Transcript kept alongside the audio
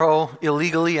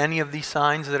illegally any of these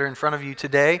signs that are in front of you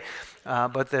today,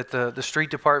 but that the street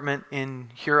department in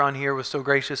Huron here was so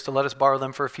gracious to let us borrow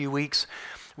them for a few weeks.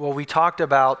 Well, we talked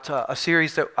about a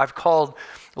series that I've called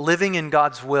Living in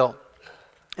God's Will.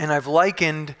 And I've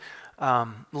likened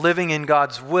living in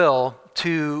God's will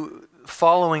to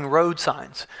following road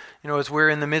signs. You know, as we're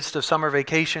in the midst of summer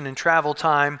vacation and travel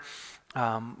time,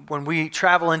 when we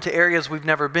travel into areas we've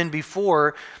never been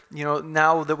before, you know,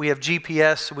 now that we have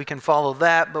GPS, we can follow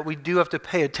that, but we do have to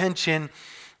pay attention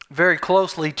very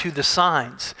closely to the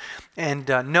signs. And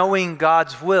knowing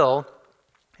God's will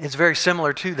is very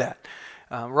similar to that.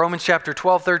 Romans chapter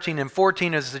 12, 13, and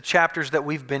 14 is the chapters that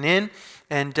we've been in,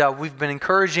 and we've been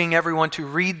encouraging everyone to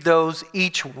read those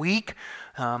each week.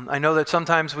 I know that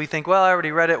sometimes we think, well, I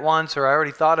already read it once or I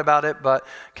already thought about it, but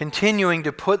continuing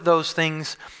to put those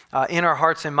things in our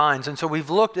hearts and minds. And so we've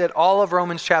looked at all of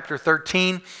Romans chapter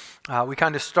 13. We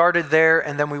kind of started there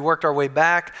and then we worked our way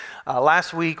back.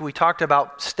 Last week we talked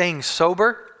about staying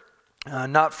sober,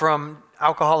 not from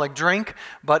alcoholic drink,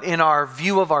 but in our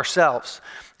view of ourselves.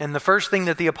 And the first thing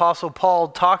that the Apostle Paul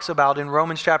talks about in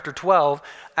Romans chapter 12,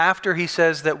 after he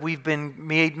says that we've been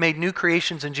made new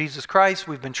creations in Jesus Christ,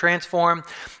 we've been transformed,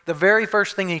 the very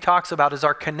first thing he talks about is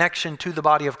our connection to the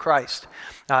body of Christ.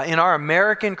 In our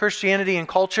American Christianity and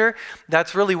culture,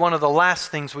 that's really one of the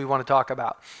last things we want to talk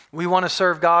about. We want to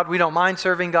serve God. We don't mind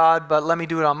serving God, but let me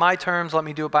do it on my terms. Let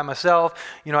me do it by myself.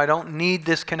 You know, I don't need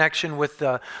this connection with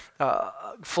the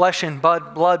flesh and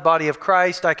blood body of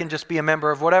Christ. I can just be a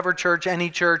member of whatever church, any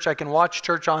church. I can watch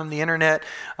church on the internet.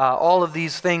 All of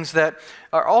these things that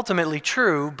are ultimately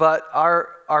true, but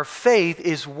our faith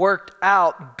is worked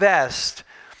out best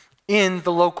in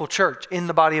the local church, in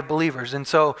the body of believers. And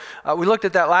so we looked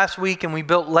at that last week and we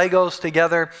built Legos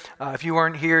together. If you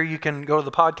weren't here, you can go to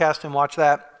the podcast and watch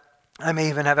that. I may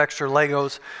even have extra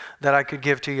Legos that I could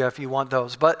give to you if you want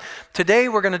those. But today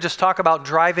we're going to just talk about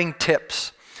driving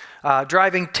tips.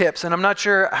 And I'm not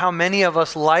sure how many of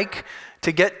us like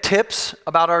to get tips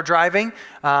about our driving.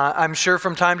 I'm sure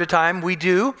from time to time we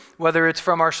do, whether it's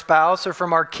from our spouse or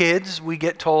from our kids, we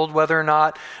get told whether or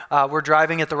not we're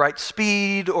driving at the right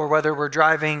speed or whether we're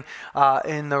driving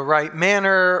in the right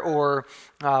manner or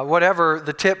whatever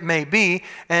the tip may be.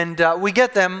 And we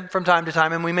get them from time to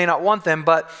time and we may not want them,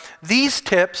 but these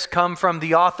tips come from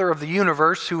the author of the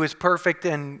universe who is perfect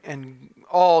and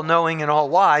all-knowing and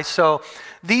all-wise. So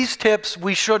these tips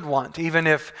we should want, even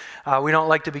if we don't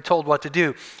like to be told what to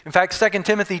do. In fact, 2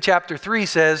 Timothy chapter 3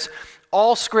 says,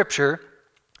 all Scripture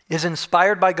is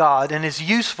inspired by God and is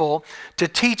useful to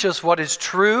teach us what is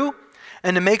true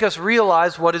and to make us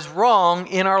realize what is wrong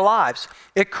in our lives.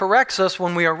 It corrects us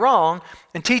when we are wrong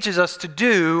and teaches us to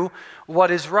do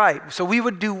what is right. So we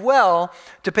would do well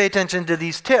to pay attention to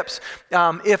these tips.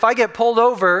 If I get pulled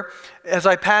over as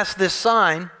I pass this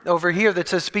sign over here that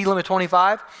says speed limit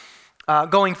 25,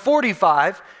 going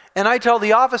 45, and I tell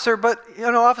the officer, but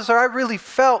officer, I really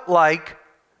felt like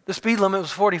the speed limit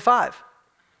was 45.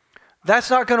 That's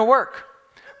not going to work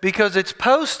because it's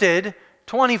posted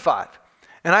 25.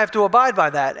 And I have to abide by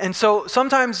that. And so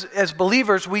sometimes as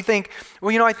believers, we think,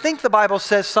 well, I think the Bible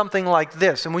says something like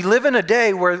this. And we live in a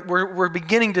day where we're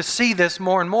beginning to see this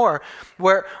more and more,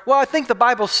 where, well, I think the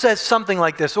Bible says something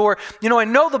like this. Or, I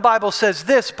know the Bible says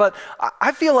this, but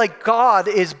I feel like God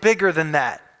is bigger than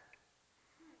that.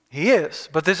 He is,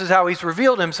 but this is how he's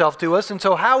revealed himself to us. And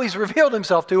so how he's revealed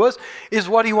himself to us is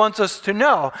what he wants us to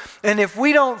know. And if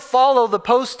we don't follow the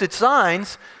posted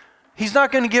signs, he's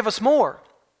not going to give us more.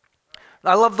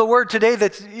 I love the word today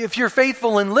that if you're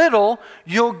faithful in little,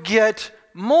 you'll get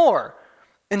more.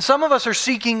 And some of us are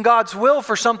seeking God's will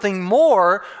for something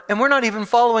more, and we're not even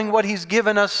following what he's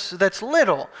given us that's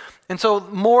little. And so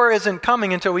more isn't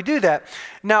coming until we do that.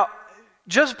 Now,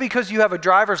 just because you have a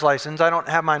driver's license, I don't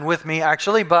have mine with me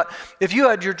actually, but if you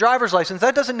had your driver's license,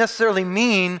 that doesn't necessarily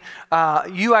mean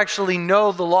you actually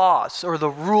know the laws or the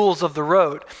rules of the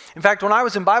road. In fact, when I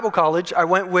was in Bible college, I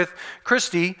went with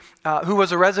Christy, who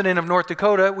was a resident of North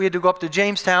Dakota. We had to go up to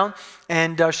Jamestown,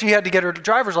 and she had to get her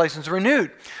driver's license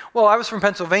renewed. Well, I was from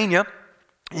Pennsylvania.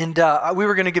 And we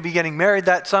were going to be getting married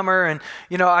that summer, and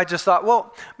I just thought,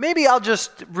 well, maybe I'll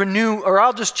just renew, or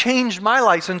I'll just change my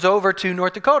license over to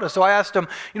North Dakota. So I asked them,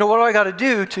 what do I got to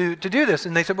do to do this?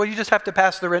 And they said, well, you just have to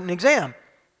pass the written exam.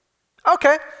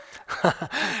 Okay.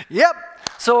 Yep.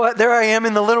 So there I am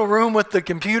in the little room with the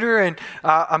computer, and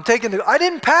I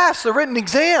didn't pass the written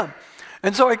exam.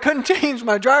 And so I couldn't change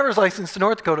my driver's license to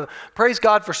North Dakota. Praise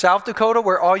God for South Dakota,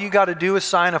 where all you got to do is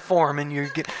sign a form and you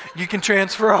can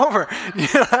transfer over. You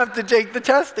don't have to take the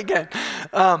test again.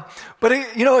 But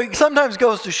it sometimes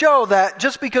goes to show that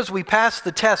just because we pass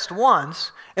the test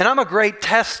once, and I'm a great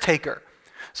test taker.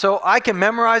 So I can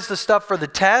memorize the stuff for the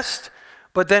test,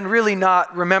 but then really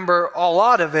not remember a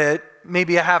lot of it,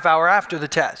 maybe a half hour after the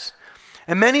test.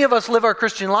 And many of us live our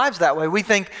Christian lives that way. We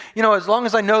think, as long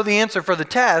as I know the answer for the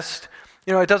test,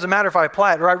 it doesn't matter if I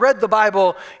apply it. Or I read the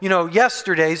Bible,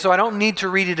 yesterday, so I don't need to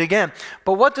read it again.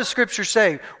 But what does Scripture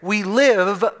say? We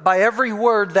live by every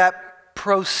word that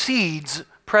proceeds,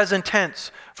 present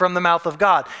tense, from the mouth of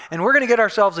God. And we're going to get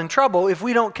ourselves in trouble if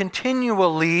we don't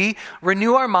continually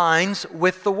renew our minds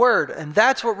with the Word. And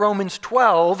that's what Romans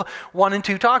 12, 1 and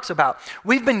 2 talks about.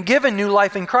 We've been given new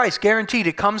life in Christ, guaranteed.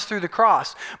 It comes through the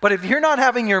cross. But if you're not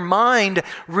having your mind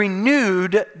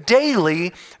renewed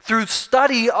daily through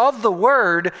study of the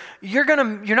Word, you're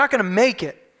not going to make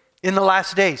it in the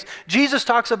last days. Jesus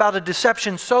talks about a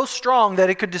deception so strong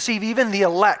that it could deceive even the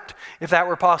elect, if that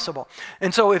were possible.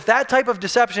 And so if that type of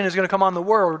deception is going to come on the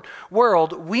world,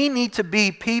 we need to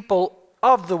be people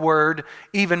of the Word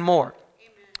even more.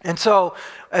 And so,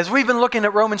 as we've been looking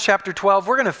at Romans chapter 12,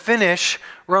 we're going to finish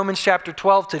Romans chapter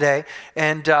 12 today,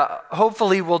 and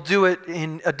hopefully we'll do it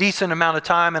in a decent amount of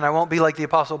time, and I won't be like the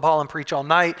Apostle Paul and preach all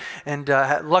night, and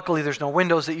luckily there's no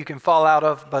windows that you can fall out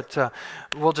of, but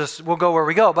we'll go where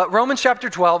we go. But Romans chapter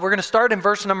 12, we're going to start in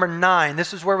verse number 9.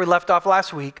 This is where we left off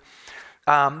last week.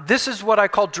 This is what I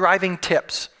call driving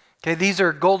tips. Okay, these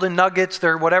are golden nuggets,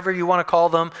 they're whatever you want to call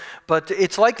them, but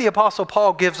it's like the Apostle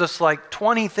Paul gives us like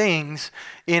 20 things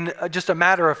in just a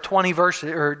matter of 20 verses,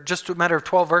 or just a matter of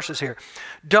 12 verses here.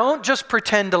 Don't just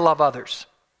pretend to love others.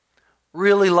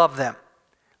 Really love them.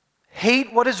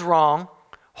 Hate what is wrong.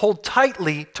 Hold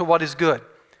tightly to what is good.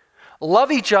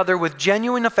 Love each other with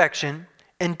genuine affection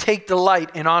and take delight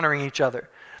in honoring each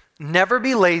other. Never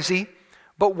be lazy,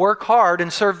 but work hard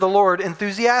and serve the Lord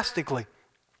enthusiastically.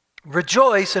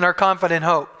 Rejoice in our confident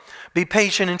hope. Be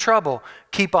patient in trouble.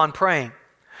 Keep on praying.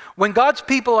 When God's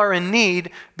people are in need,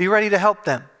 be ready to help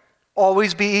them.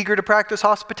 Always be eager to practice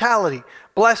hospitality.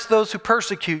 Bless those who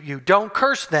persecute you. Don't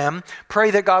curse them.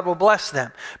 Pray that God will bless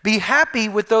them. Be happy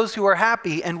with those who are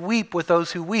happy and weep with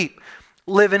those who weep.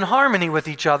 Live in harmony with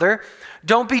each other.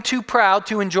 Don't be too proud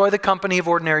to enjoy the company of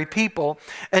ordinary people.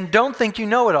 And don't think you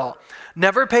know it all.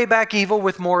 Never pay back evil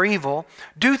with more evil.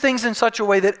 Do things in such a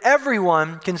way that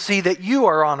everyone can see that you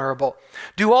are honorable.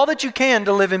 Do all that you can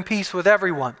to live in peace with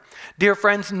everyone. Dear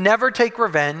friends, never take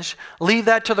revenge. Leave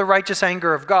that to the righteous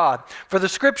anger of God. For the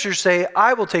scriptures say,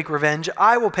 I will take revenge.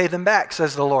 I will pay them back,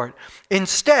 says the Lord.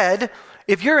 Instead,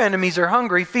 if your enemies are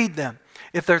hungry, feed them.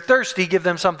 If they're thirsty, give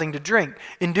them something to drink.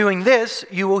 In doing this,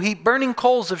 you will heap burning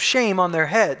coals of shame on their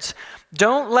heads.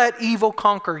 Don't let evil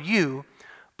conquer you,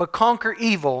 but conquer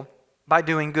evil by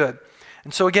doing good.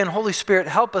 And so again, Holy Spirit,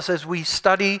 help us as we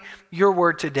study your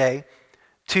word today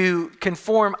to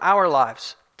conform our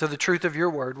lives to the truth of your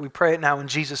word. We pray it now in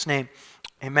Jesus' name.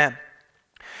 Amen.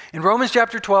 In Romans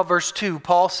chapter 12, verse 2,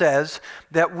 Paul says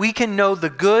that we can know the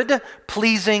good,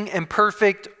 pleasing, and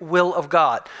perfect will of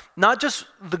God. Not just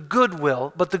the good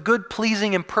will, but the good,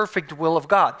 pleasing, and perfect will of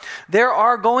God. There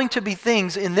are going to be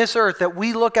things in this earth that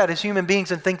we look at as human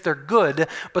beings and think they're good,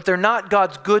 but they're not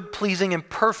God's good, pleasing, and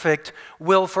perfect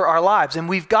will for our lives. And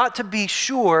we've got to be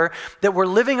sure that we're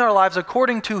living our lives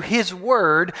according to His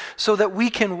Word so that we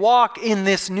can walk in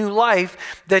this new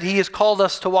life that He has called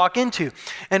us to walk into.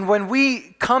 And when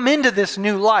we come into this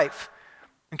new life,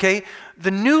 okay,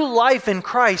 the new life in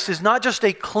Christ is not just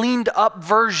a cleaned up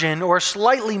version or a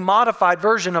slightly modified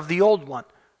version of the old one.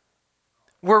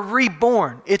 We're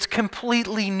reborn. It's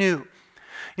completely new.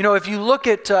 You know, if you look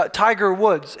at Tiger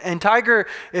Woods, and Tiger,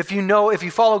 if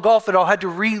you follow golf at all, had to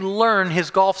relearn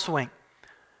his golf swing.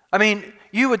 I mean,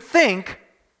 you would think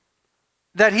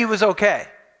that he was okay.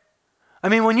 I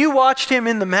mean, when you watched him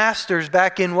in the Masters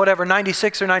back in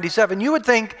 96 or 97, you would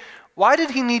think, why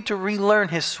did he need to relearn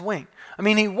his swing? I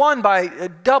mean, he won by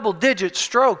double-digit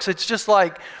strokes. It's just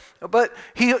like, but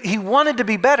he wanted to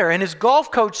be better. And his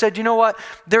golf coach said, you know what?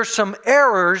 There's some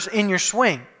errors in your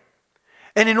swing.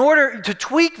 And in order to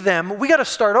tweak them, we got to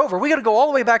start over. We got to go all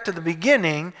the way back to the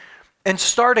beginning and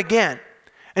start again.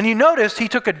 And you noticed he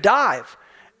took a dive.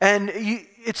 And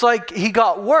it's like he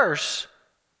got worse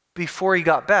before he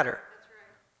got better.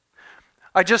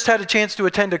 I just had a chance to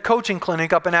attend a coaching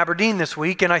clinic up in Aberdeen this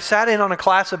week, and I sat in on a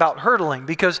class about hurdling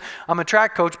because I'm a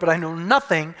track coach, but I know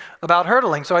nothing about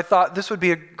hurdling. So I thought this would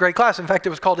be a great class. In fact, it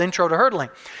was called Intro to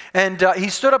Hurdling. And he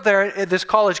stood up there, this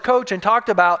college coach, and talked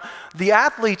about the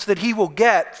athletes that he will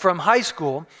get from high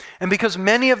school. And because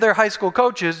many of their high school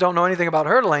coaches don't know anything about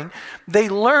hurdling, they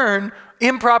learn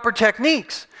improper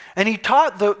techniques. And he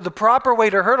taught the proper way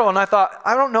to hurdle, and I thought,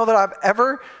 I don't know that I've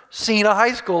ever seen a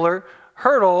high schooler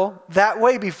hurdle that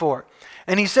way before.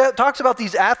 And he talks about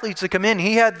these athletes that come in.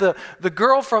 He had the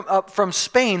girl from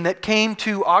Spain that came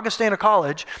to Augustana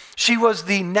College. She was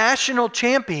the national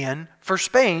champion for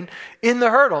Spain in the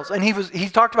hurdles. And he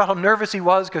talked about how nervous he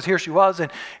was because here she was. And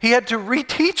he had to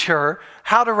reteach her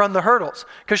how to run the hurdles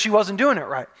because she wasn't doing it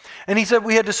right. And he said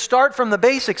we had to start from the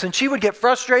basics. And she would get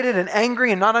frustrated and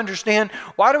angry and not understand,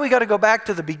 why do we got to go back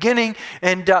to the beginning?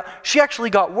 And she actually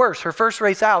got worse. Her first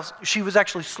race out, she was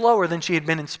actually slower than she had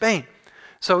been in Spain.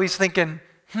 So he's thinking,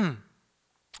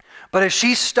 But as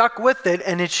she stuck with it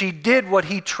and as she did what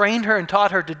he trained her and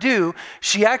taught her to do,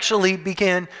 she actually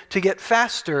began to get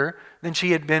faster than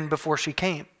she had been before she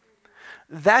came.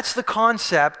 That's the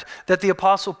concept that the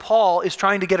Apostle Paul is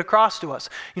trying to get across to us.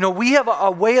 You know, we have a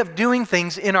way of doing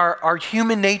things in our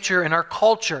human nature and our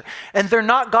culture, and they're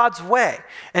not God's way.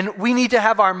 And we need to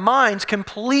have our minds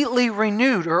completely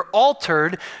renewed or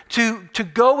altered to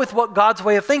go with what God's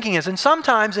way of thinking is. And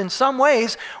sometimes, in some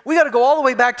ways, we got to go all the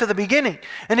way back to the beginning.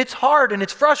 And it's hard and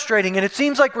it's frustrating and it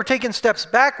seems like we're taking steps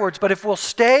backwards, but if we'll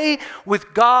stay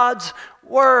with God's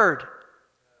word,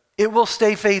 it will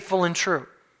stay faithful and true.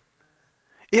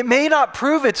 It may not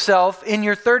prove itself in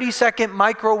your 30-second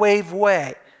microwave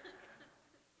way,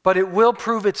 but it will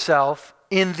prove itself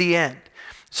in the end.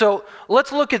 So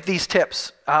let's look at these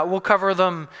tips. We'll cover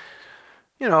them,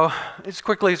 as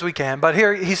quickly as we can. But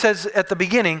here he says at the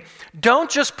beginning, don't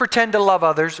just pretend to love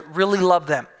others, really love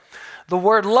them. The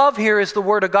word love here is the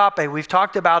word agape. We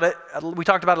talked about it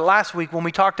last week when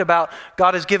we talked about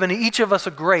God has given each of us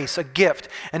a grace, a gift.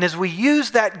 And as we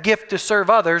use that gift to serve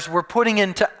others, we're putting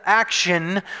into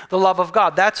action the love of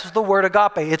God. That's the word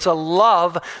agape. It's a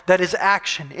love that is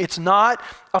action. It's not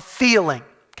a feeling.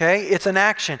 Okay, it's an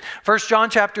action. 1 John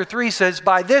chapter 3 says,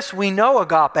 by this we know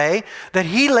agape, that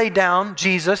he laid down,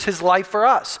 Jesus, his life for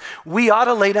us. We ought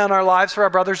to lay down our lives for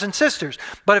our brothers and sisters.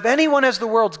 But if anyone has the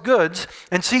world's goods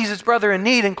and sees his brother in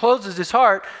need and closes his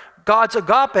heart, God's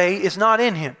agape is not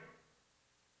in him.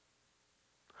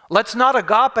 Let's not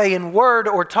agape in word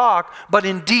or talk, but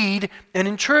in deed and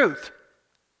in truth.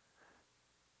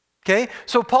 Okay,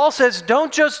 so Paul says,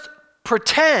 don't just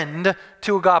pretend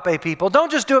to agape people.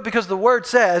 Don't just do it because the word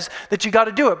says that you got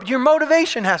to do it. But your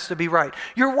motivation has to be right.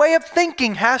 Your way of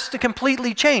thinking has to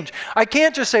completely change. I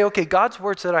can't just say, okay, God's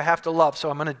word said I have to love, so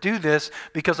I'm going to do this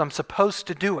because I'm supposed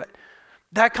to do it.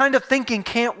 That kind of thinking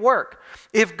can't work.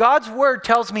 If God's word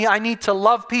tells me I need to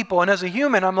love people, and as a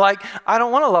human, I'm like, I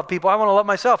don't want to love people. I want to love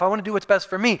myself. I want to do what's best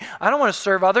for me. I don't want to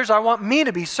serve others. I want me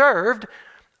to be served.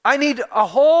 I need a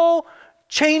whole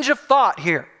change of thought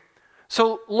here.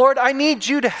 So, Lord, I need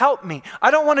you to help me.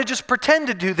 I don't want to just pretend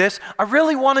to do this. I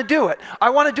really want to do it. I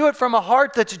want to do it from a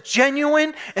heart that's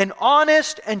genuine and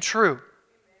honest and true.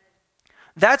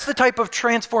 That's the type of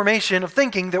transformation of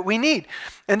thinking that we need.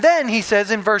 And then he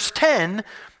says in verse 10,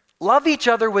 love each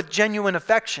other with genuine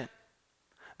affection.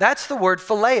 That's the word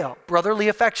phileo, brotherly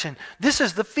affection. This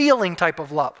is the feeling type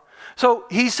of love. So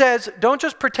he says, don't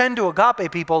just pretend to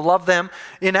agape people, love them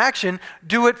in action,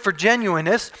 do it for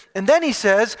genuineness. And then he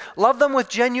says, love them with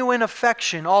genuine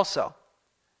affection also.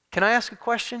 Can I ask a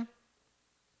question?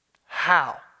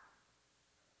 How?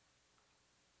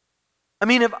 I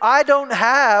mean, if I don't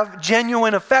have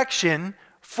genuine affection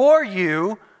for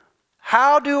you,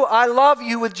 how do I love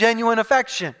you with genuine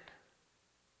affection?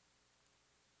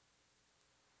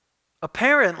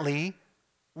 Apparently,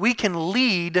 we can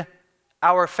lead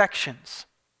our affections.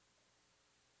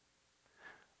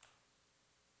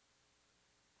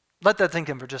 Let that sink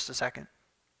in for just a second.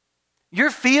 Your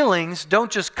feelings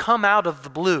don't just come out of the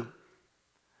blue.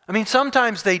 I mean,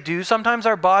 sometimes they do. Sometimes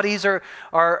our bodies are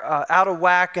out of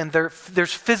whack and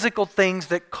there's physical things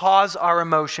that cause our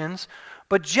emotions.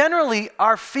 But generally,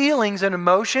 our feelings and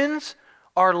emotions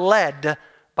are led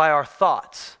by our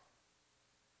thoughts.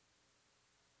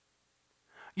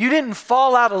 You didn't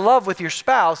fall out of love with your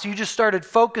spouse. You just started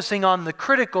focusing on the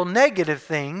critical negative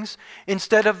things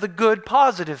instead of the good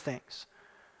positive things.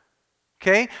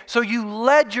 Okay? So you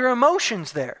led your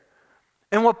emotions there.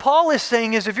 And what Paul is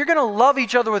saying is if you're going to love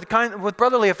each other with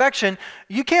brotherly affection,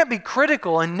 you can't be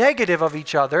critical and negative of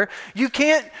each other. You've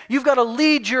got to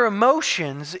lead your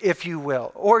emotions, if you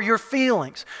will, or your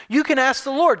feelings. You can ask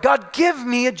the Lord, God, give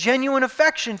me a genuine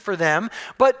affection for them,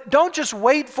 but don't just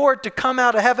wait for it to come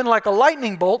out of heaven like a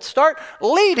lightning bolt. Start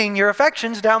leading your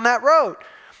affections down that road.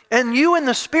 And you and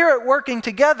the Spirit working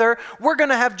together, we're going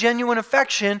to have genuine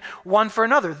affection one for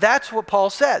another. That's what Paul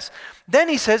says. Then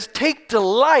he says, take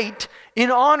delight in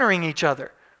honoring each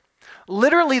other.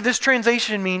 Literally, this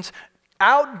translation means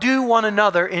outdo one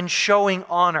another in showing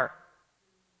honor.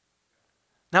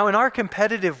 Now, in our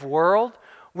competitive world,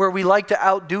 where we like to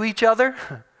outdo each other,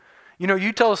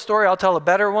 you tell a story, I'll tell a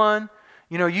better one.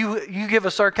 You know, you give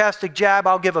a sarcastic jab,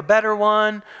 I'll give a better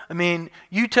one. I mean,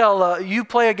 you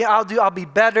play again, I'll be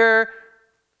better.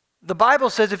 The Bible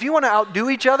says if you want to outdo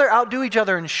each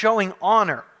other in showing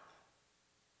honor.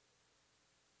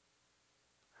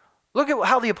 Look at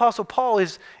how the Apostle Paul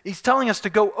he's telling us to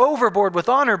go overboard with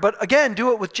honor, but again,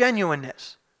 do it with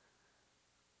genuineness.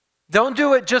 Don't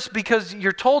do it just because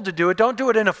you're told to do it. Don't do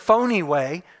it in a phony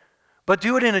way, but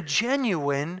do it in a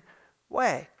genuine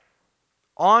way.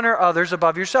 Honor others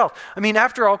above yourself. I mean,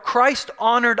 after all, Christ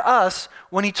honored us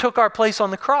when he took our place on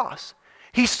the cross.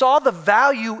 He saw the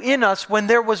value in us when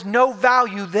there was no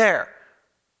value there.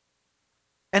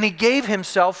 And he gave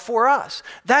himself for us.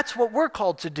 That's what we're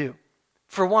called to do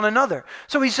for one another.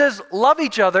 So he says, love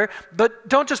each other, but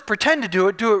don't just pretend to do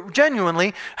it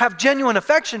genuinely. Have genuine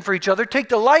affection for each other. Take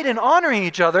delight in honoring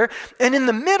each other. And in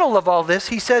the middle of all this,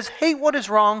 he says, hate what is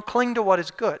wrong, cling to what is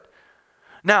good.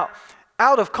 Now,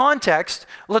 out of context,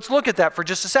 let's look at that for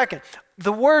just a second.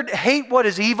 The word hate what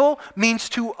is evil means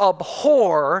to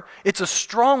abhor. It's a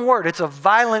strong word. It's a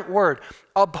violent word.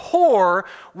 Abhor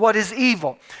what is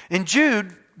evil. In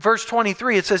Jude, verse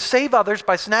 23, it says, save others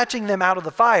by snatching them out of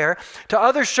the fire. To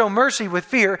others show mercy with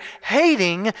fear,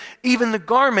 hating even the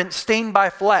garment stained by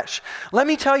flesh. Let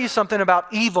me tell you something about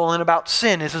evil and about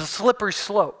sin. It's a slippery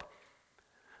slope.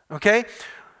 Okay?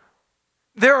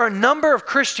 There are a number of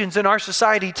Christians in our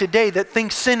society today that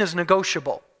think sin is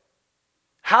negotiable.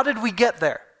 How did we get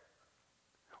there?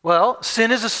 Well,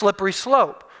 sin is a slippery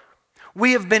slope.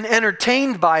 We have been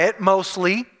entertained by it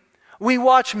mostly. We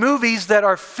watch movies that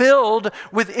are filled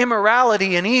with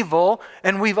immorality and evil,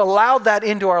 and we've allowed that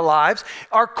into our lives.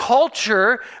 Our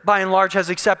culture, by and large, has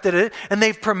accepted it, and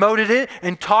they've promoted it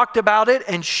and talked about it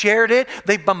and shared it.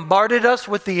 They've bombarded us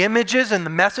with the images and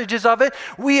the messages of it.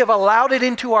 We have allowed it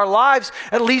into our lives,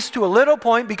 at least to a little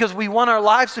point, because we want our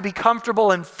lives to be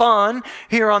comfortable and fun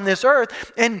here on this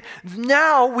earth. And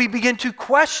now we begin to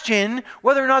question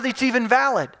whether or not it's even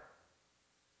valid.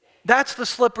 That's the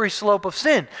slippery slope of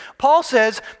sin. Paul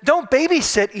says, don't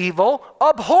babysit evil,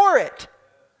 abhor it.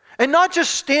 And not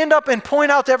just stand up and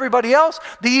point out to everybody else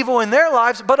the evil in their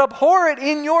lives, but abhor it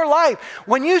in your life.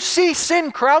 When you see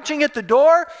sin crouching at the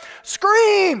door,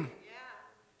 scream.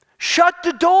 Shut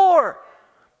the door.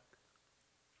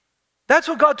 That's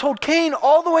what God told Cain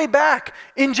all the way back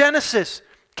in Genesis.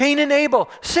 Cain and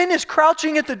Abel. Sin is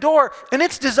crouching at the door, and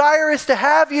its desire is to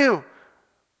have you.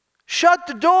 Shut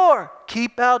the door.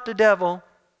 Keep out the devil.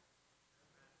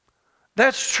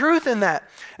 That's truth in that.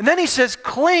 And then he says,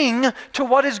 cling to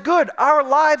what is good. Our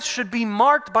lives should be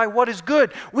marked by what is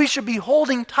good. We should be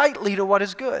holding tightly to what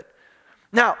is good.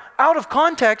 Now, out of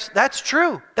context, that's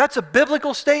true. That's a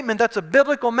biblical statement. That's a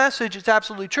biblical message. It's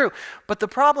absolutely true. But the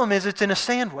problem is it's in a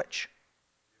sandwich.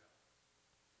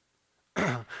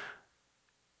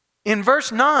 In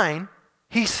verse 9,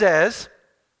 he says,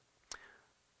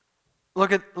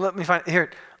 let me find it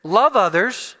here. Love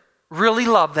others, really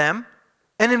love them.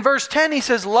 And in verse 10, he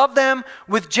says, love them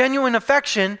with genuine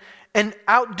affection and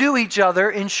outdo each other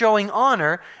in showing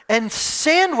honor. And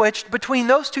sandwiched between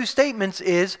those two statements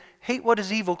is, hate what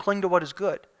is evil, cling to what is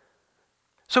good.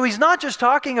 So he's not just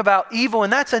talking about evil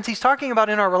in that sense, he's talking about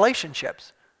in our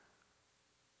relationships.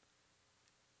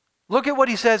 Look at what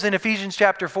he says in Ephesians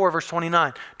chapter 4, verse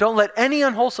 29. Don't let any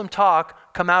unwholesome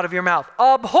talk come out of your mouth.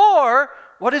 Abhor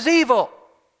what is evil,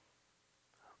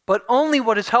 but only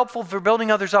what is helpful for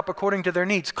building others up according to their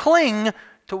needs. Cling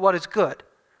to what is good.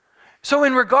 So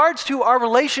in regards to our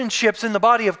relationships in the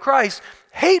body of Christ,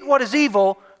 hate what is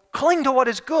evil, cling to what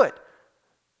is good.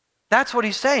 That's what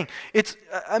he's saying. It's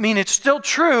still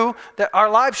true that our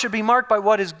lives should be marked by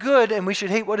what is good and we should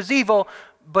hate what is evil,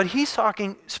 but he's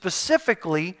talking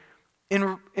specifically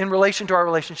in relation to our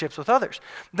relationships with others.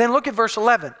 Then look at verse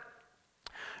 11.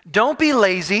 Don't be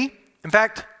lazy. In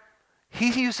fact,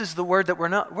 he uses the word that we're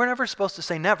never supposed to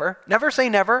say never. Never say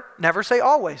never, never say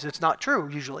always. It's not true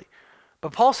usually.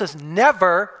 But Paul says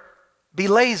never be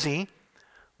lazy.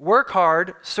 Work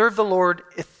hard, serve the Lord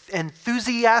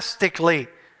enthusiastically.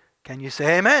 Can you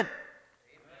say amen?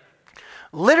 Amen?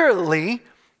 Literally,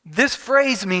 this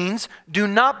phrase means do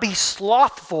not be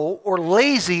slothful or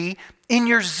lazy in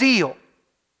your zeal.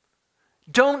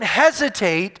 Don't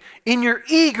hesitate in your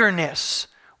eagerness,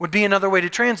 would be another way to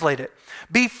translate it.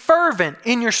 Be fervent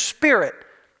in your spirit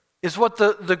is what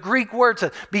the Greek word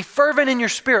says. Be fervent in your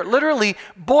spirit. Literally,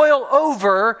 boil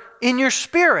over in your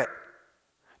spirit.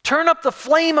 Turn up the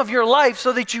flame of your life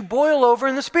so that you boil over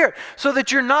in the Spirit, so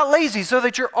that you're not lazy, so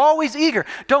that you're always eager.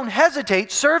 Don't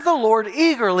hesitate. Serve the Lord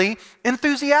eagerly,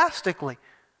 enthusiastically.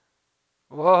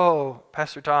 Whoa,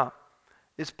 Pastor Tom.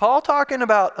 Is Paul talking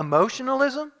about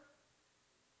emotionalism?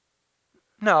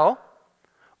 No.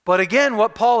 But again,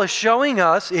 what Paul is showing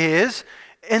us is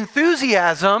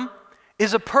enthusiasm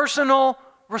is a personal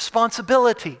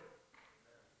responsibility.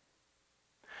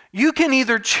 You can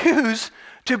either choose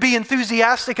to be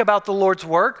enthusiastic about the Lord's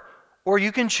work, or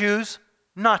you can choose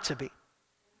not to be.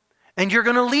 And you're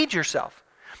going to lead yourself.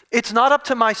 It's not up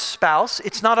to my spouse.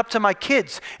 It's not up to my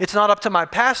kids. It's not up to my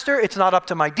pastor. It's not up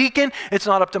to my deacon. It's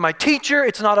not up to my teacher.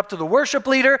 It's not up to the worship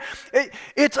leader.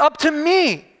 It's up to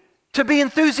me to be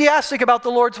enthusiastic about the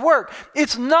Lord's work.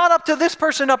 It's not up to this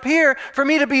person up here for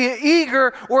me to be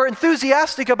eager or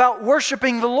enthusiastic about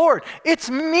worshiping the Lord. It's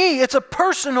me. It's a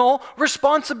personal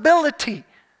responsibility.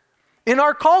 In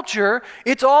our culture,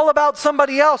 it's all about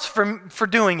somebody else for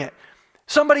doing it.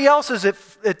 Somebody else is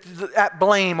at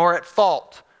blame or at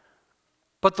fault.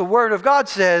 But the Word of God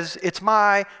says it's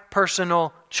my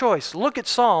personal choice. Look at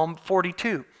Psalm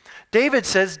 42. David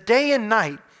says, day and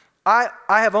night, I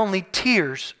have only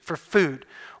tears for food,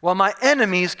 while my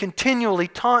enemies continually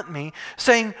taunt me,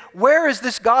 saying, where is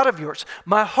this God of yours?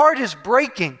 My heart is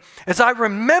breaking as I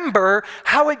remember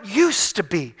how it used to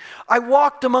be. I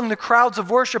walked among the crowds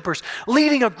of worshipers,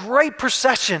 leading a great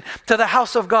procession to the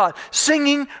house of God,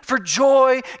 singing for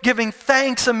joy, giving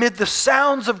thanks amid the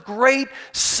sounds of great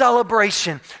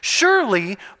celebration.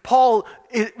 Surely, Paul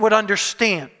would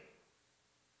understand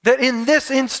that in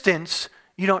this instance,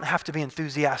 you don't have to be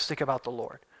enthusiastic about the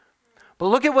Lord. But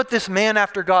look at what this man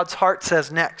after God's heart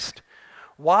says next.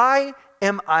 Why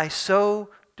am I so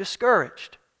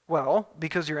discouraged? Well,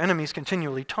 because your enemies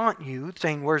continually taunt you,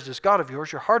 saying, where's this God of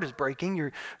yours? Your heart is breaking.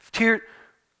 Your tear.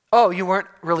 Oh, you weren't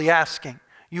really asking.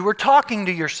 You were talking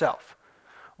to yourself.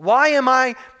 Why am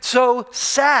I so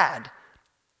sad?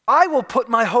 I will put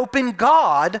my hope in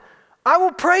God. I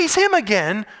will praise Him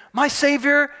again, my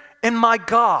Savior and my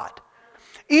God.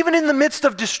 Even in the midst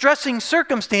of distressing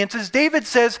circumstances, David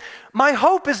says, my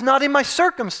hope is not in my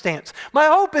circumstance. My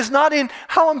hope is not in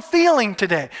how I'm feeling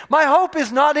today. My hope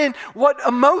is not in what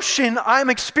emotion I'm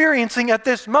experiencing at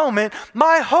this moment.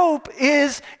 My hope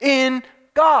is in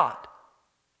God.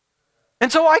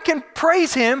 And so I can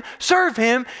praise Him, serve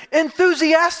Him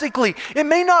enthusiastically. It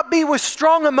may not be with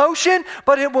strong emotion,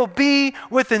 but it will be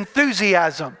with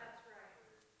enthusiasm.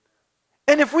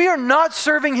 And if we are not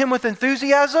serving Him with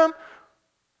enthusiasm,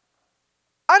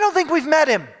 I don't think we've met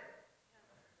Him.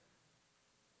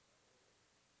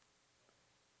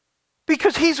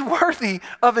 Because He's worthy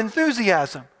of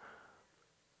enthusiasm.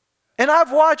 And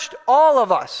I've watched all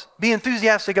of us be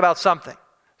enthusiastic about something.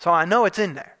 So I know it's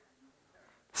in there.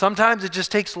 Sometimes it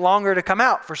just takes longer to come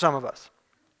out for some of us.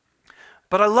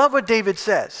 But I love what David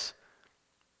says.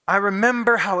 I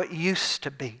remember how it used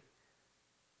to be.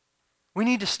 We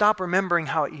need to stop remembering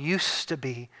how it used to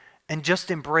be and just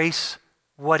embrace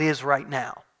what is right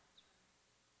now.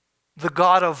 The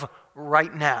God of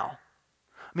right now.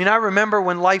 I mean, I remember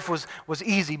when life was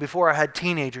easy before I had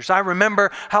teenagers. I remember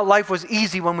how life was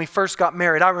easy when we first got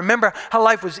married. I remember how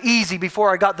life was easy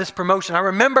before I got this promotion. I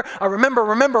remember.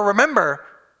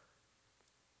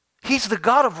 He's the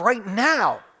God of right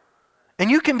now.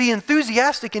 And you can be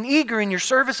enthusiastic and eager in your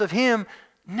service of Him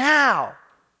now.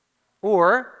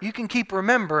 Or you can keep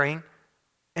remembering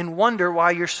and wonder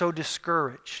why you're so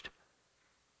discouraged.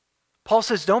 Paul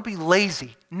says, don't be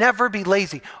lazy. Never be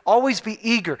lazy. Always be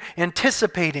eager,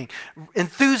 anticipating,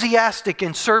 enthusiastic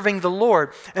in serving the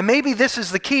Lord. And maybe this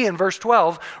is the key in verse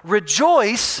 12.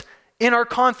 Rejoice in our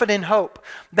confident hope.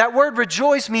 That word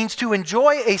rejoice means to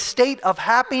enjoy a state of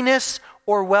happiness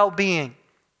or well-being.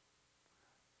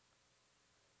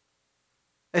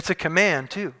 It's a command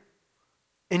too.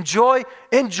 Enjoy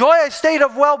a state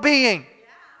of well-being.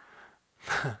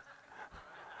 Yeah.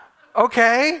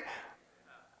 Okay.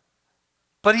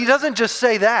 But he doesn't just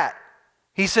say that.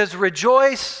 He says,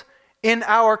 rejoice in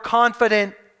our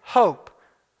confident hope.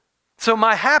 So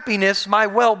my happiness, my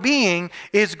well-being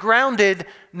is grounded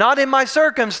not in my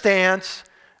circumstance,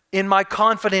 in my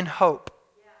confident hope.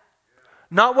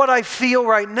 Not what I feel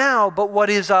right now, but what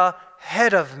is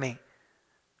ahead of me.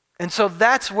 And so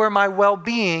that's where my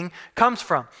well-being comes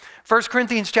from. 1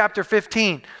 Corinthians chapter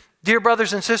 15. Dear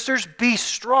brothers and sisters, be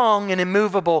strong and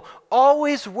immovable.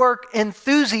 Always work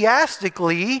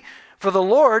enthusiastically for the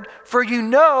Lord, for you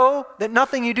know that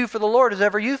nothing you do for the Lord is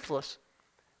ever useless.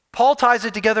 Paul ties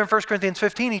it together in 1 Corinthians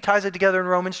 15. He ties it together in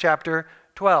Romans chapter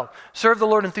 12. Serve the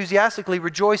Lord enthusiastically.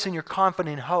 Rejoice in your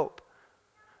confident hope.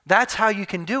 That's how you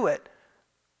can do it.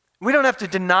 We don't have to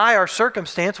deny our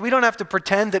circumstance. We don't have to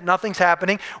pretend that nothing's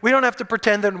happening. We don't have to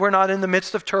pretend that we're not in the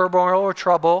midst of turmoil or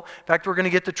trouble. In fact, we're going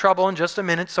to get to trouble in just a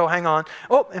minute, so hang on.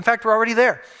 Oh, in fact, we're already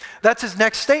there. That's his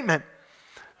next statement.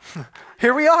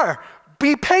 Here we are.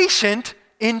 Be patient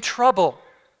in trouble.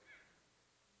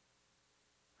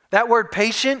 That word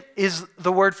patient is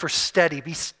the word for steady.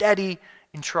 Be steady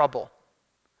in trouble.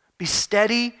 Be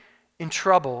steady in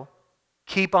trouble.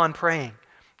 Keep on praying.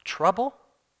 Trouble?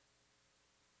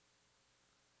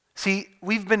 See,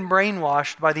 we've been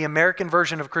brainwashed by the American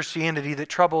version of Christianity that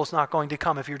trouble is not going to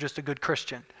come if you're just a good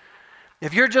Christian.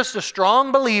 If you're just a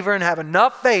strong believer and have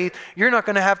enough faith, you're not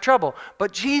going to have trouble.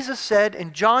 But Jesus said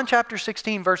in John chapter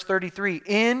 16, verse 33,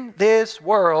 in this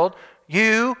world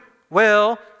you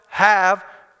will have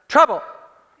trouble.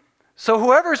 So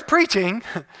whoever's preaching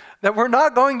that we're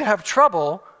not going to have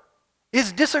trouble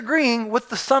is disagreeing with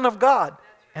the Son of God.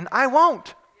 And I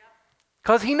won't,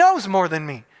 because he knows more than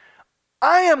me.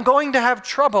 I am going to have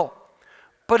trouble.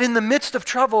 But in the midst of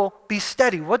trouble, be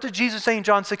steady. What did Jesus say in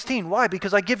John 16? Why?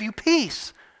 Because I give you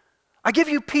peace. I give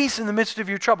you peace in the midst of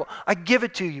your trouble. I give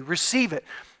it to you. Receive it.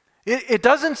 It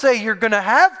doesn't say you're going to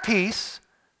have peace.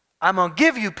 I'm going to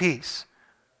give you peace.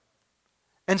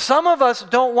 And some of us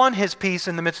don't want his peace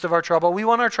in the midst of our trouble. We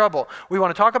want our trouble. We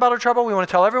want to talk about our trouble. We want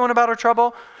to tell everyone about our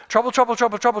trouble. Trouble, trouble,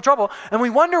 trouble, trouble, trouble. And we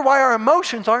wonder why our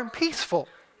emotions aren't peaceful.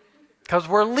 Because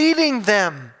we're leading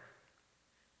them.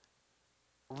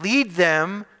 Lead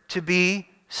them to be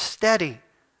steady.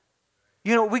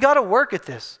 You know, we got to work at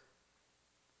this.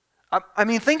 I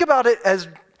mean, think about it as,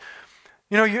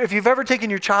 you know, if you've ever taken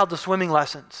your child to swimming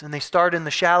lessons and they start in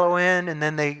the shallow end and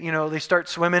then they start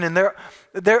swimming and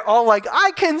they're all like,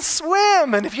 I can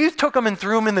swim. And if you took them and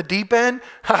threw them in the deep end,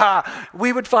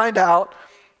 we would find out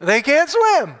they can't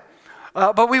swim.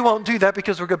 But we won't do that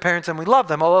because we're good parents and we love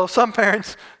them. Although some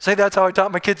parents say that's how I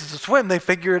taught my kids to swim, they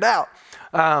figure it out.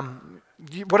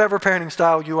 Whatever parenting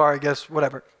style you are, I guess,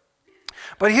 whatever.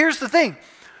 But here's the thing.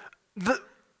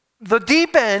 The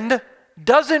deep end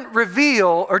doesn't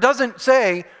reveal or doesn't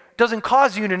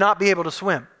cause you to not be able to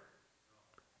swim.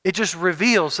 It just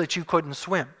reveals that you couldn't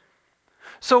swim.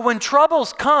 So when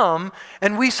troubles come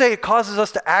and we say it causes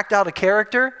us to act out of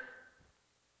character,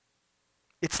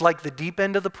 it's like the deep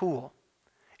end of the pool.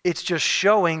 It's just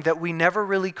showing that we never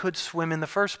really could swim in the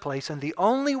first place. And the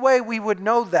only way we would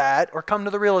know that or come to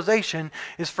the realization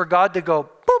is for God to go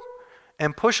boop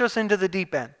and push us into the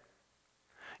deep end.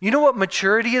 You know what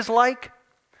maturity is like?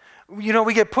 You know,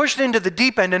 we get pushed into the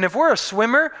deep end, and if we're a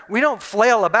swimmer, we don't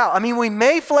flail about. I mean, we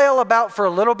may flail about for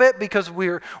a little bit because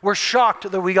we're shocked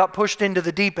that we got pushed into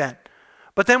the deep end.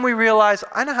 But then we realize,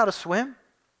 I know how to swim,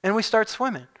 and we start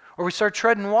swimming, or we start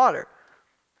treading water.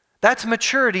 That's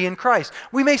maturity in Christ.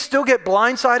 We may still get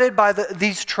blindsided by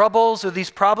these troubles or these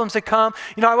problems that come.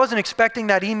 You know, I wasn't expecting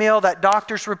that email, that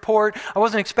doctor's report. I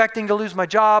wasn't expecting to lose my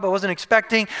job. I wasn't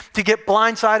expecting to get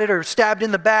blindsided or stabbed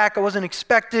in the back. I wasn't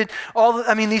expected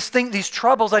these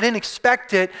troubles, I didn't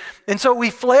expect it. And so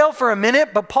we flail for a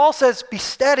minute, but Paul says, be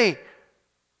steady.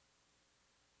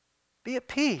 Be at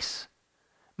peace.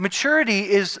 Maturity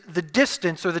is the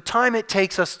distance or the time it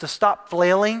takes us to stop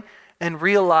flailing and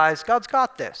realize God's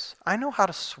got this. I know how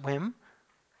to swim.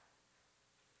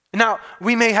 Now,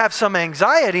 we may have some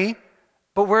anxiety,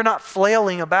 but we're not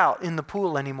flailing about in the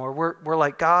pool anymore. We're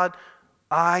like, God,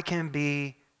 I can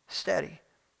be steady.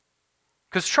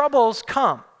 Because troubles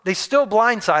come. They still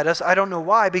blindside us. I don't know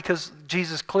why, because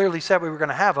Jesus clearly said we were going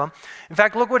to have them. In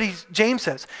fact, look what James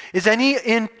says. Is any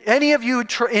of you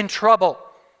in trouble?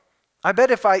 I bet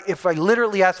if I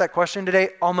literally asked that question today,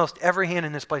 almost every hand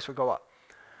in this place would go up.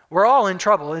 We're all in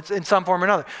trouble. It's in some form or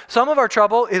another. Some of our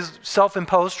trouble is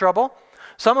self-imposed trouble.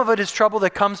 Some of it is trouble that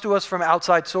comes to us from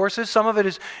outside sources. Some of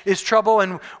it is trouble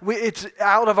and it's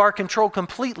out of our control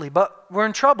completely. But we're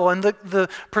in trouble. And the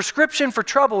prescription for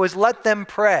trouble is let them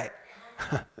pray.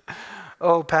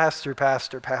 Oh, pastor.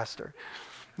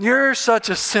 You're such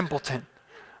a simpleton.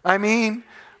 I mean,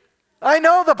 I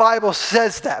know the Bible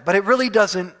says that, but it really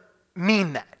doesn't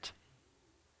mean that.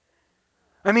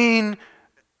 I mean,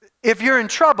 if you're in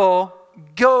trouble,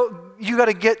 you got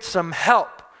to get some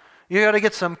help. You got to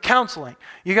get some counseling.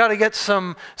 You got to get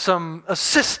some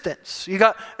assistance.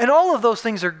 And all of those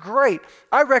things are great.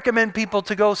 I recommend people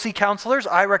to go see counselors.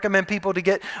 I recommend people to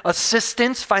get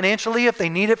assistance financially if they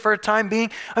need it for a time being.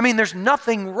 I mean, there's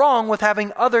nothing wrong with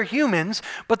having other humans,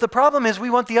 but the problem is we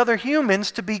want the other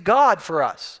humans to be God for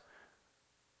us.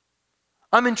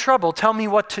 I'm in trouble. Tell me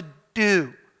what to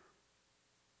do.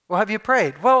 Well, have you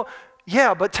prayed? Well,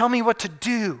 yeah, but tell me what to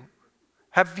do.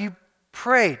 Have you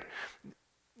prayed?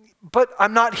 But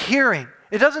I'm not hearing.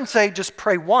 It doesn't say just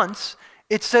pray once.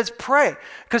 It says pray.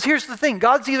 Because here's the thing.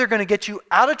 God's either going to get you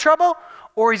out of trouble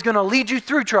or he's going to lead you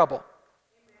through trouble.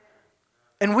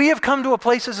 And we have come to a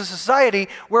place as a society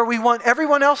where we want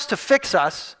everyone else to fix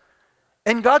us.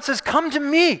 And God says, come to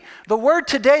me. The word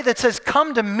today that says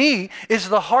come to me is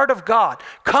the heart of God.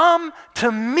 Come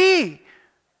to me.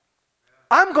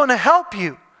 I'm going to help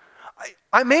you.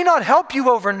 I may not help you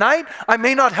overnight. I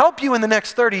may not help you in the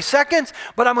next 30 seconds,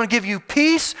 but I'm going to give you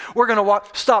peace. We're going to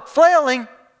stop flailing.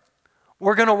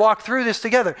 We're going to walk through this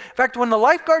together. In fact, when the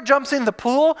lifeguard jumps in the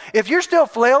pool, if you're still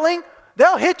flailing,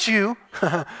 they'll hit you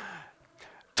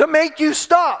to make you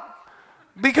stop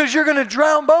because you're going to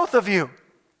drown both of you.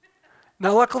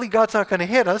 Now, luckily, God's not going to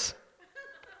hit us,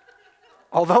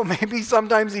 although maybe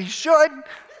sometimes he should,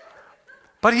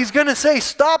 but he's going to say,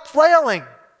 stop flailing,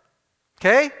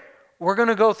 okay? We're going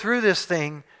to go through this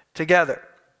thing together.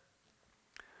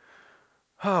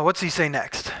 Oh, what's he say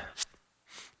next?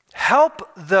 Help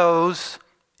those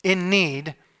in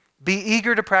need. Be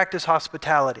eager to practice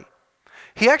hospitality.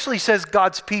 He actually says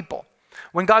God's people,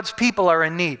 when God's people are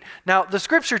in need. Now, the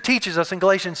scripture teaches us in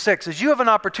Galatians 6, as you have an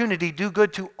opportunity, do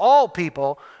good to all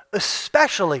people,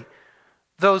 especially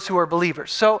those who are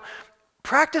believers. So,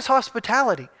 practice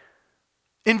hospitality.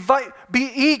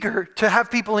 Be eager to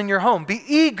have people in your home. Be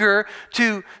eager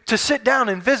to sit down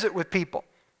and visit with people.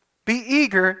 Be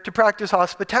eager to practice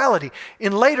hospitality.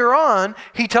 And later on,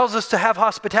 he tells us to have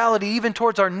hospitality even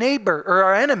towards our neighbor or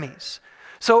our enemies.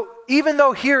 So even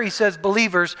though here he says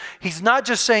believers, he's not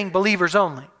just saying believers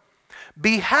only.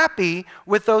 Be happy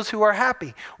with those who are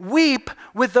happy. Weep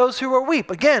with those who are weep.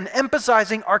 Again,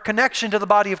 emphasizing our connection to the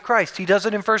body of Christ. He does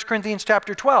it in 1 Corinthians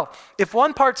chapter 12. If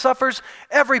one part suffers,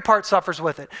 every part suffers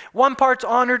with it. One part's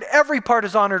honored, every part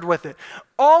is honored with it.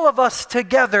 All of us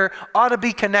together ought to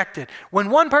be connected. When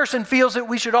one person feels it,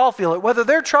 we should all feel it. Whether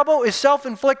their trouble is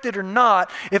self-inflicted or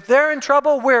not, if they're in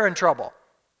trouble, we're in trouble.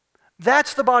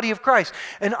 That's the body of Christ.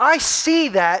 And I see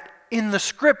that in the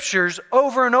scriptures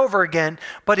over and over again,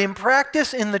 but in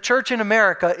practice in the church in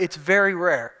America, it's very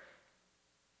rare.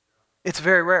 It's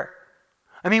very rare.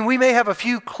 I mean, we may have a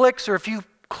few cliques or a few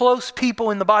close people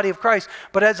in the body of Christ,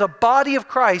 but as a body of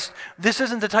Christ, this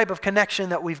isn't the type of connection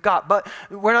that we've got. But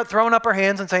we're not throwing up our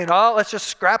hands and saying, oh, let's just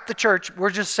scrap the church. We're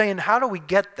just saying, how do we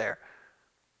get there?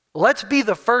 Let's be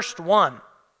the first one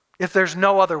if there's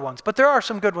no other ones. But there are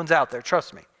some good ones out there,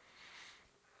 trust me.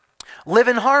 Live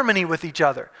in harmony with each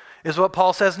other is what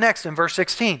Paul says next in verse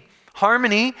 16.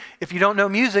 Harmony, if you don't know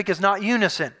music, is not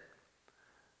unison.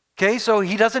 Okay, so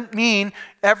he doesn't mean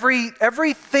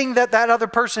everything that other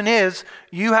person is,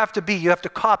 you have to be. You have to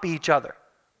copy each other.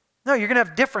 No, you're going to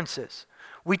have differences.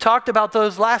 We talked about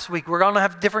those last week. We're going to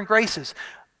have different graces.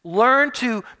 Learn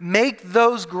to make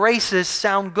those graces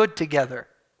sound good together.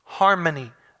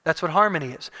 Harmony. That's what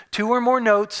harmony is. Two or more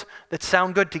notes that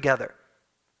sound good together.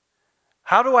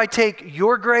 How do I take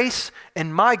your grace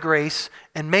and my grace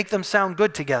and make them sound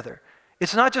good together?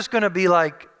 It's not just going to be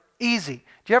like easy.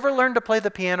 Do you ever learn to play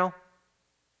the piano?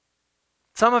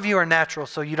 Some of you are natural,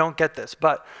 so you don't get this.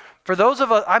 But for those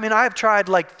of us, I mean, I've tried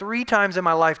like 3 times in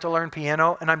my life to learn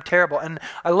piano, and I'm terrible. And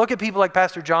I look at people like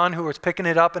Pastor John who was picking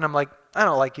it up, and I'm like, I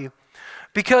don't like you.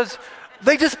 Because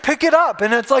they just pick it up,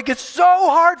 and it's like, it's so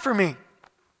hard for me.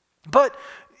 But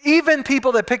even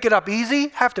people that pick it up easy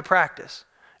have to practice.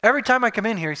 Every time I come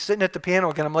in here, he's sitting at the piano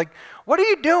again. I'm like, what are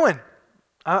you doing?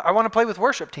 I want to play with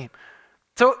worship team.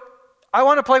 So I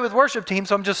want to play with worship team,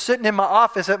 so I'm just sitting in my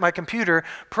office at my computer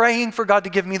praying for God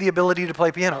to give me the ability to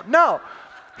play piano. No,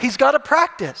 he's got to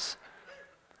practice.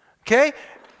 Okay?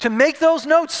 To make those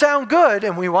notes sound good,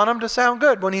 and we want them to sound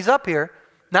good when he's up here.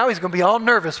 Now he's going to be all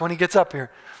nervous when he gets up here.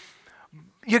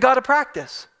 You got to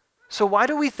practice. So why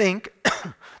do we think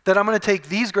that I'm going to take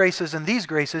these graces and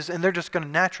they're just going to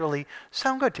naturally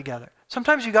sound good together?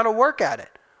 Sometimes you got to work at it.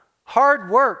 Hard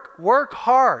work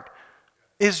hard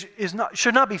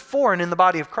should not be foreign in the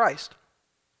body of Christ.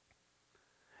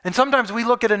 And sometimes we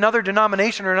look at another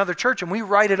denomination or another church and we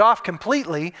write it off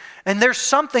completely, and there's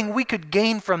something we could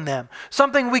gain from them,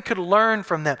 something we could learn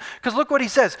from them. Because look what he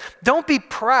says, don't be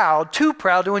too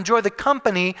proud to enjoy the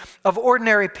company of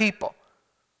ordinary people.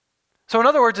 So in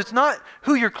other words, it's not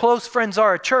who your close friends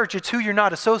are at church, it's who you're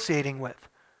not associating with.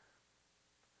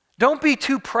 Don't be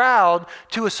too proud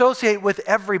to associate with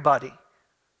everybody,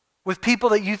 with people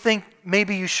that you think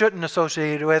maybe you shouldn't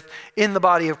associate with in the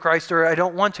body of Christ, or I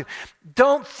don't want to.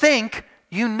 Don't think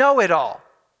you know it all.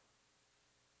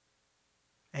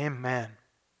 Amen.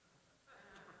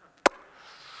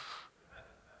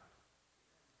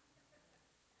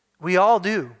 We all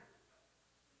do.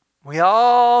 We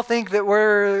all think that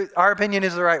our opinion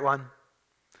is the right one.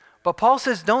 But Paul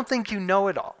says, don't think you know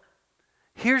it all.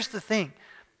 Here's the thing.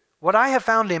 What I have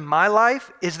found in my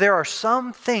life is there are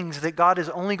some things that God is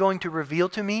only going to reveal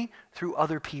to me through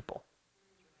other people.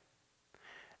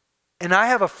 And I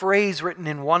have a phrase written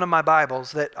in one of my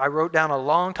Bibles that I wrote down a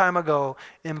long time ago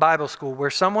in Bible school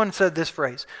where someone said this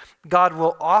phrase, God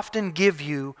will often give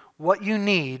you what you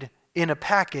need in a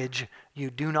package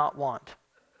you do not want.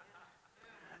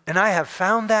 And I have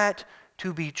found that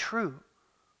to be true.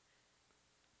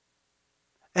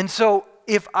 And so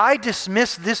if I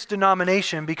dismiss this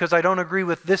denomination because I don't agree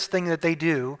with this thing that they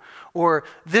do, or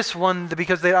this one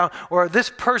because they are, or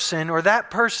this person or that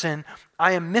person,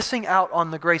 I am missing out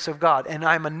on the grace of God. And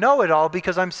I'm a know-it-all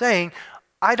because I'm saying,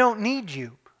 I don't need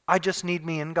you. I just need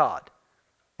me and God.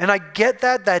 And I get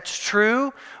that, that's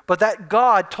true, but that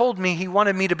God told me he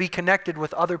wanted me to be connected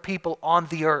with other people on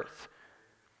the earth.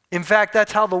 In fact,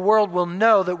 that's how the world will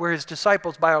know that we're his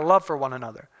disciples, by our love for one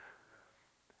another.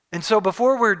 And so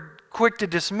before we're quick to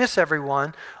dismiss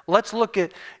everyone, let's look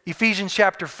at Ephesians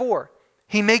chapter 4.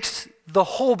 He makes the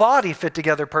whole body fit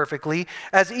together perfectly.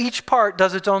 As each part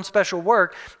does its own special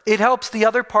work, it helps the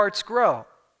other parts grow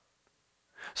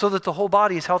so that the whole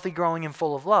body is healthy, growing, and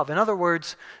full of love. In other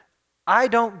words, I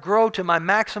don't grow to my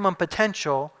maximum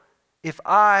potential if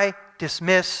I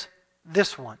dismiss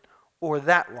this one or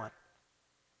that one.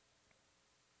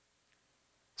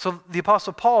 So the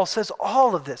Apostle Paul says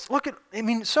all of this. Look at,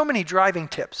 so many driving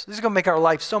tips. This is going to make our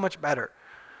life so much better.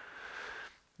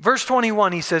 Verse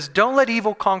 21, he says, don't let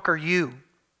evil conquer you,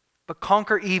 but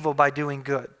conquer evil by doing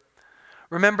good.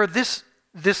 Remember, this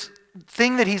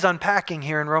thing that he's unpacking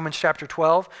here in Romans chapter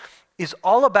 12 is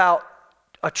all about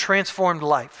a transformed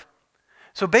life.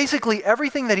 So basically,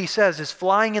 everything that he says is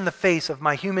flying in the face of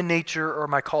my human nature or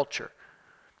my culture.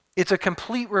 It's a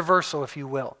complete reversal, if you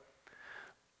will.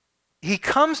 He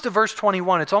comes to verse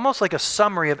 21. It's almost like a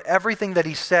summary of everything that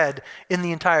he said in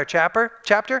the entire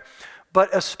chapter, but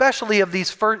especially of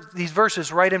these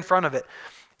verses right in front of it.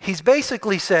 He's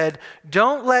basically said,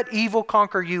 don't let evil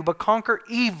conquer you, but conquer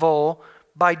evil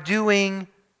by doing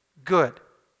good.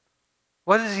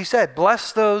 What has he said?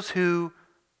 Bless those who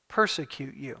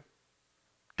persecute you.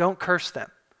 Don't curse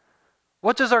them.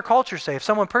 What does our culture say? If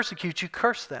someone persecutes you,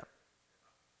 curse them.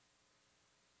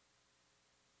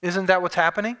 Isn't that what's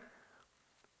happening?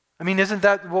 Isn't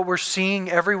that what we're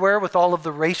seeing everywhere with all of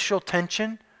the racial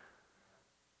tension?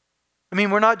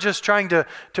 We're not just trying to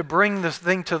bring this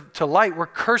thing to light. We're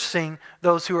cursing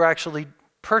those who are actually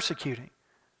persecuting.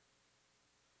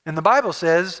 And the Bible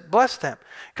says, bless them.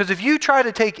 Because if you try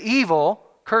to take evil,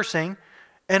 cursing,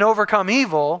 and overcome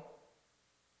evil,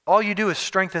 all you do is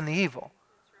strengthen the evil.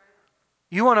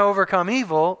 You want to overcome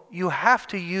evil, you have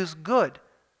to use good.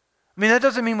 That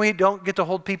doesn't mean we don't get to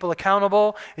hold people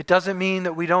accountable. It doesn't mean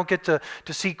that we don't get to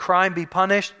see crime be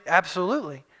punished.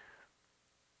 Absolutely.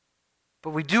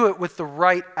 But we do it with the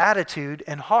right attitude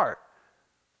and heart.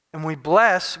 And we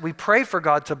pray for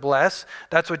God to bless.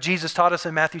 That's what Jesus taught us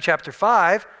in Matthew chapter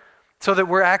 5, so that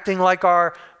we're acting like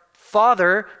our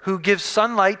Father who gives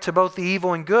sunlight to both the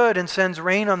evil and good and sends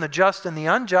rain on the just and the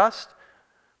unjust.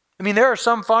 There are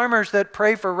some farmers that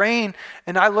pray for rain,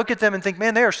 and I look at them and think,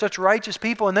 man, they are such righteous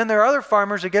people. And then there are other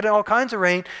farmers that get all kinds of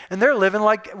rain, and they're living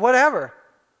like whatever.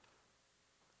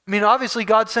 Obviously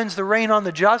God sends the rain on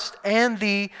the just and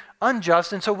the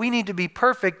unjust, and so we need to be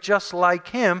perfect just like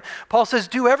him. Paul says,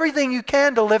 do everything you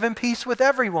can to live in peace with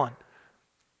everyone.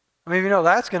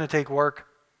 That's going to take work.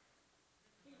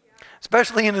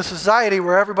 Especially in a society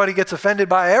where everybody gets offended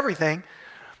by everything.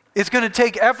 It's going to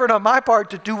take effort on my part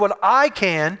to do what I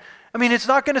can. It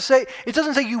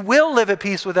doesn't say you will live at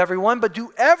peace with everyone, but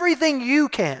do everything you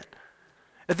can.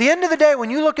 At the end of the day, when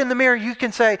you look in the mirror, you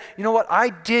can say, you know what, I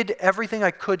did everything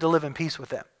I could to live in peace with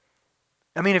them.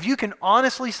 If you can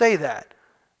honestly say that,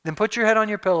 then put your head on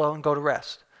your pillow and go to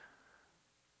rest.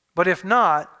 But if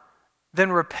not,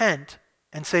 then repent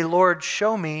and say, Lord,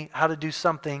 show me how to do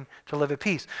something to live at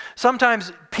peace.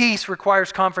 Sometimes peace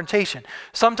requires confrontation.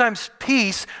 Sometimes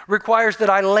peace requires that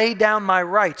I lay down my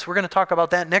rights. We're going to talk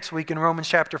about that next week in Romans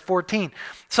chapter 14.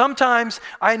 Sometimes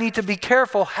I need to be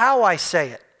careful how I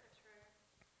say it.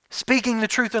 Speaking the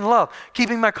truth in love,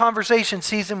 keeping my conversation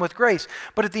seasoned with grace.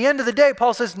 But at the end of the day,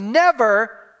 Paul says,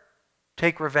 never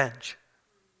take revenge.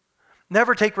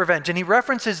 Never take revenge. And he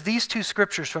references these two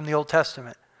scriptures from the Old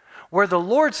Testament, where the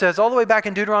Lord says, all the way back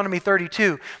in Deuteronomy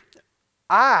 32,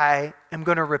 I am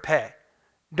going to repay.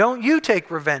 Don't you take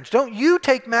revenge. Don't you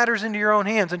take matters into your own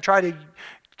hands and try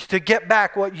to get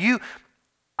back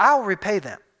I'll repay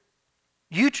them.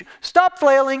 Stop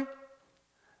flailing.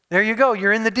 There you go.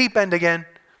 You're in the deep end again.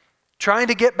 Trying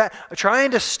to get back, trying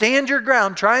to stand your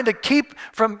ground, trying to keep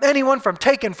anyone from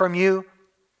taking from you.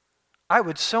 I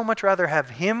would so much rather have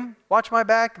him watch my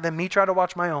back than me try to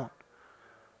watch my own.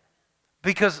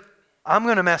 Because I'm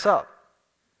going to mess up.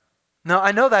 Now,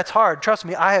 I know that's hard. Trust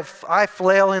me, I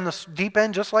flail in the deep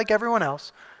end just like everyone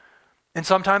else. And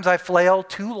sometimes I flail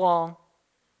too long.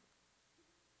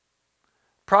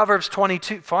 Proverbs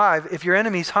 22:5, if your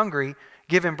enemy's hungry,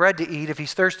 give him bread to eat. If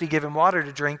he's thirsty, give him water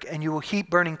to drink, and you will heap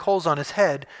burning coals on his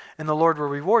head, and the Lord will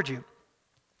reward you.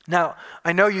 Now,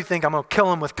 I know you think I'm going to kill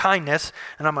them with kindness,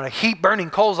 and I'm going to heap burning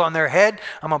coals on their head.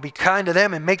 I'm going to be kind to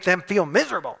them and make them feel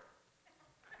miserable.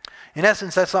 In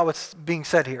essence, that's not what's being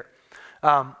said here.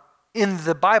 In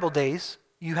the Bible days,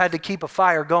 you had to keep a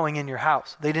fire going in your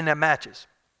house. They didn't have matches.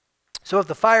 So if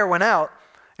the fire went out,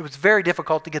 it was very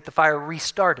difficult to get the fire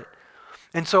restarted.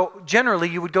 And so generally,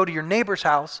 you would go to your neighbor's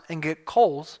house and get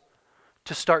coals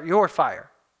to start your fire.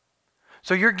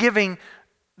 So you're giving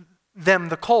them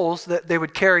the coals that they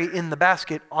would carry in the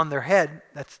basket on their head.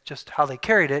 That's just how they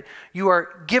carried it. You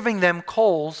are giving them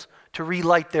coals to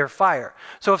relight their fire.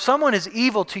 So if someone is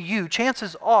evil to you,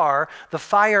 chances are the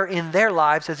fire in their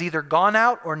lives has either gone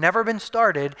out or never been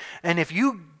started. And if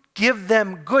you give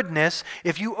them goodness,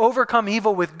 if you overcome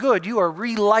evil with good, you are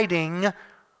relighting,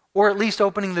 or at least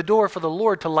opening the door for the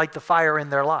Lord to light the fire in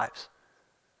their lives.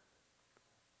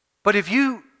 But if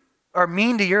you are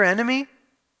mean to your enemy,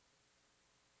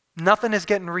 nothing is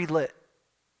getting relit.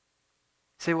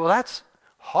 You say, well, that's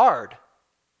hard.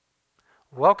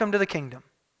 Welcome to the kingdom.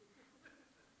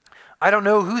 I don't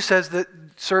know who says that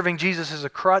serving Jesus is a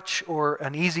crutch or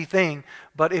an easy thing,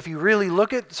 but if you really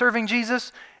look at serving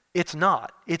Jesus, it's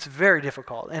not. It's very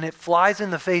difficult, and it flies in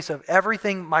the face of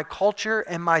everything my culture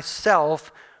and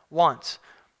myself wants.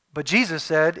 But Jesus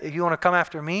said, if you want to come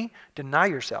after me, deny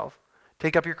yourself,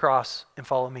 take up your cross, and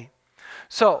follow me.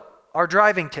 So, our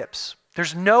driving tips.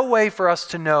 There's no way for us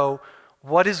to know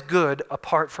what is good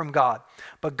apart from God.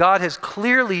 But God has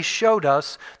clearly showed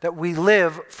us that we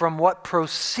live from what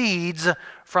proceeds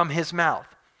from his mouth.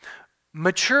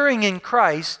 Maturing in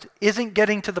Christ isn't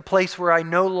getting to the place where I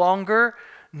no longer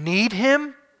need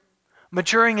him.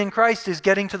 Maturing in Christ is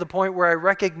getting to the point where I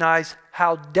recognize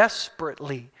how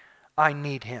desperately I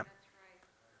need him.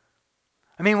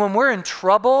 I mean, when we're in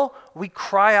trouble, we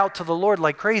cry out to the Lord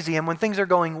like crazy, and when things are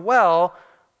going well,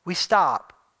 we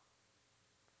stop.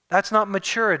 That's not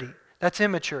maturity. That's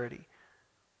immaturity.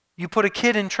 You put a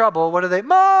kid in trouble, what do they?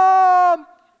 Mom!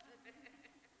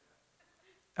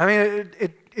 I mean,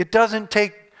 it doesn't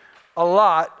take a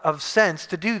lot of sense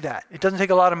to do that. It doesn't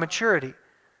take a lot of maturity.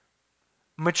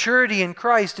 Maturity in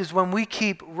Christ is when we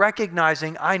keep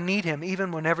recognizing I need him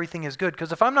even when everything is good.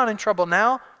 Because if I'm not in trouble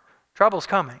now, trouble's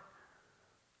coming.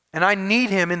 And I need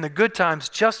him in the good times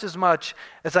just as much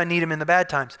as I need him in the bad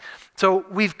times. So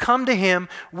we've come to him.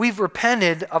 We've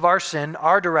repented of our sin,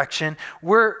 our direction.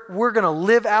 We're going to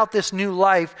live out this new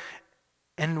life,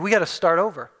 and we got to start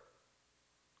over.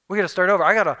 We got to start over.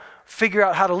 I got to figure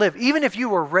out how to live. Even if you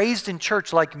were raised in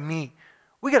church like me,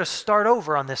 we got to start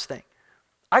over on this thing.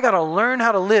 I got to learn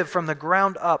how to live from the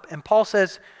ground up. And Paul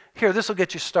says, here, this will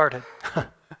get you started.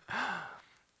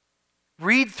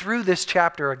 Read through this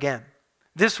chapter again.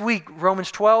 This week, Romans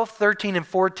 12, 13, and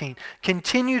 14.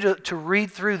 Continue to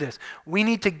read through this. We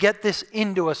need to get this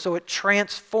into us so it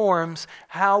transforms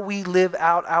how we live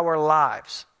out our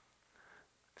lives.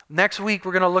 Next week,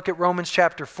 we're going to look at Romans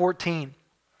chapter 14,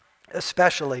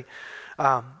 especially.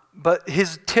 But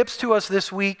his tips to us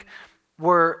this week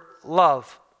were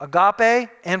love, agape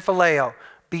and phileo.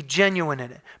 Be genuine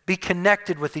in it. Be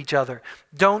connected with each other.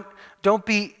 Don't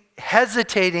be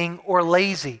hesitating or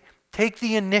lazy. Take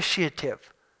the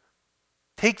initiative.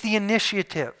 Take the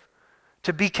initiative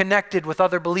to be connected with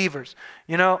other believers.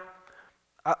 You know,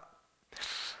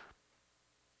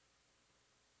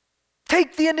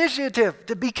 take the initiative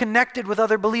to be connected with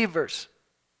other believers.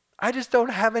 I just don't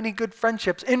have any good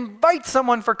friendships. Invite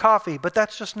someone for coffee, but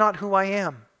that's just not who I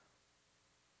am.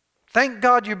 Thank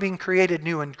God you're being created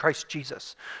new in Christ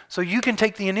Jesus, so you can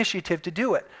take the initiative to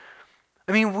do it.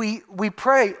 I mean, we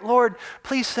pray, Lord,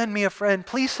 please send me a friend.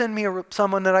 Please send me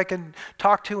someone that I can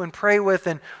talk to and pray with,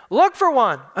 and look for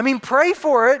one. I mean, pray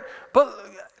for it, but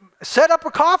set up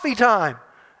a coffee time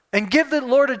and give the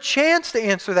Lord a chance to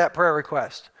answer that prayer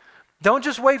request. Don't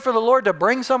just wait for the Lord to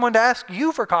bring someone to ask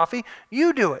you for coffee.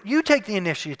 You do it. You take the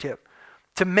initiative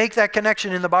to make that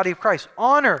connection in the body of Christ.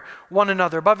 Honor one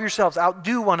another above yourselves.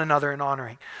 Outdo one another in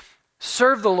honoring.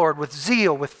 Serve the Lord with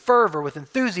zeal, with fervor, with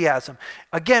enthusiasm.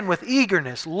 Again, with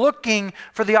eagerness, looking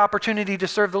for the opportunity to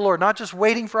serve the Lord. Not just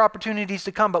waiting for opportunities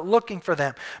to come, but looking for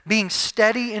them. Being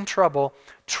steady in trouble,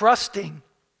 trusting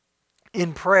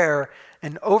in prayer,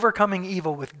 and overcoming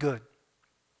evil with good.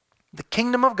 The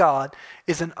kingdom of God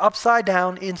is an upside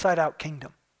down, inside out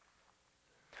kingdom.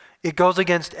 It goes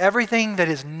against everything that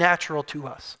is natural to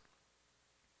us.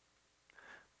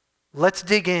 Let's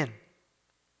dig in.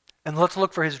 And let's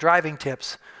look for his driving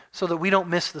tips so that we don't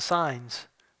miss the signs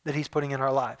that he's putting in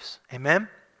our lives. Amen?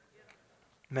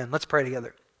 Amen. Let's pray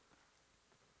together.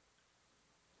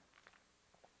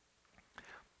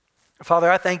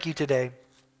 Father, I thank you today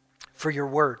for your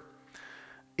word.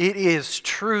 It is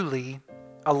truly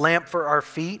a lamp for our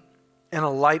feet and a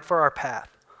light for our path.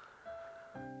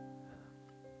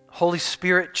 Holy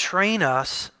Spirit, train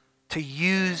us to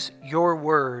use your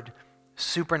word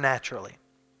supernaturally.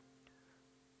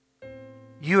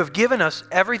 You have given us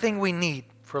everything we need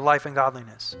for life and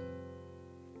godliness.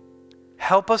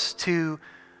 Help us to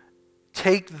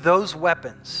take those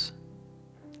weapons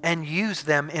and use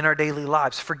them in our daily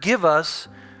lives. Forgive us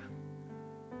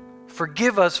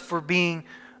for being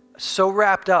so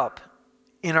wrapped up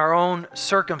in our own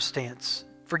circumstance.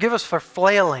 Forgive us for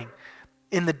flailing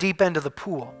in the deep end of the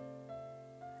pool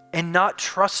and not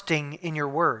trusting in your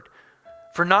word,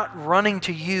 for not running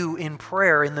to you in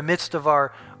prayer in the midst of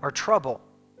our trouble,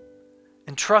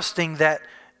 and trusting that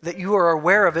you are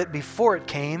aware of it before it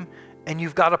came and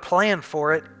you've got a plan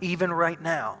for it even right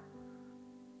now.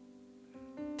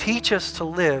 Teach us to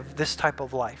live this type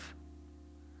of life.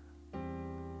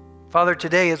 Father,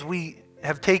 today as we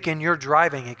have taken your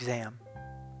driving exam,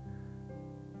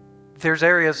 there's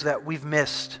areas that we've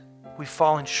missed, we've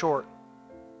fallen short.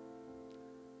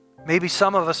 Maybe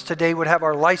some of us today would have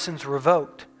our license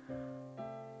revoked.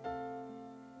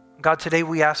 God, today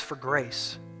we ask for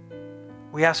grace.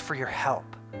 We ask for your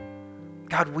help.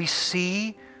 God, we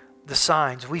see the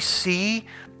signs. We see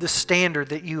the standard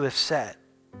that you have set.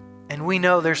 And we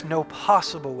know there's no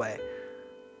possible way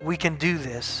we can do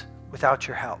this without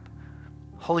your help.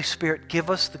 Holy Spirit, give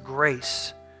us the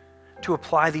grace to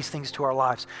apply these things to our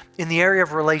lives. In the area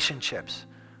of relationships,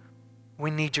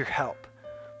 we need your help.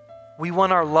 We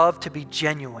want our love to be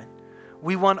genuine.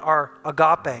 We want our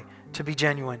agape to be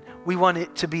genuine. We want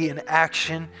it to be in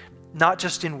action, not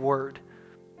just in word.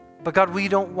 But God, we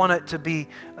don't want it to be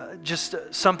just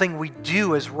something we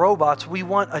do as robots. We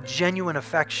want a genuine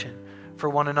affection for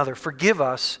one another. Forgive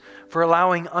us for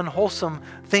allowing unwholesome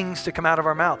things to come out of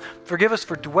our mouth. Forgive us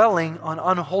for dwelling on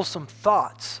unwholesome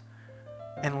thoughts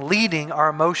and leading our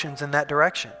emotions in that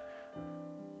direction.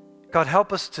 God,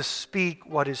 help us to speak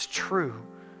what is true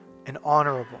and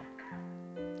honorable.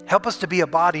 Help us to be a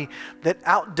body that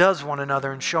outdoes one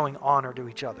another in showing honor to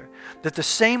each other. That the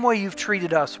same way you've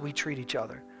treated us, we treat each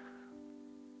other.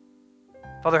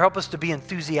 Father, help us to be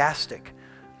enthusiastic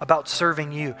about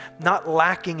serving you, not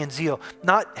lacking in zeal,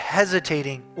 not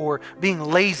hesitating or being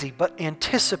lazy, but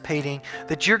anticipating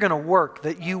that you're going to work,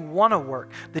 that you want to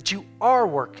work, that you are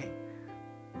working.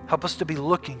 Help us to be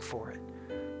looking for it.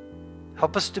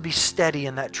 Help us to be steady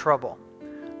in that trouble,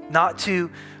 not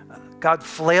to, God,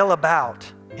 flail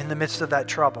about in the midst of that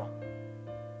trouble.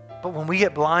 But when we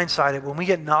get blindsided, when we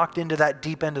get knocked into that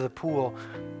deep end of the pool,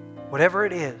 whatever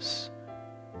it is,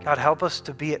 God, help us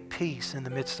to be at peace in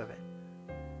the midst of it.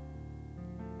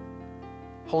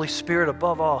 Holy Spirit,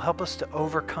 above all, help us to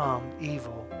overcome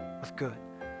evil with good.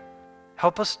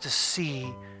 Help us to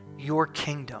see your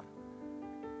kingdom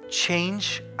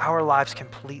change our lives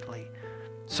completely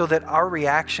so that our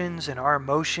reactions and our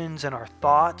emotions and our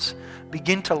thoughts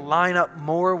begin to line up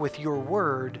more with your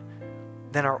word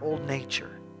than our old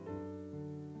nature.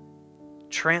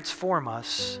 Transform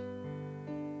us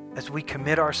as we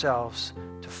commit ourselves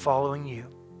to following you.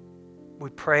 We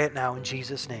pray it now in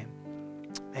Jesus' name.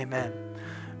 Amen.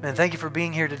 Man, thank you for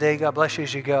being here today. God bless you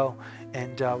as you go,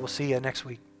 and we'll see you next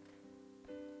week.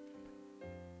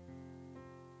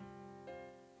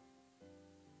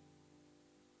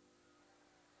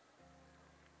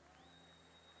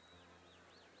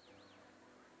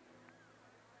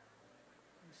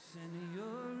 Send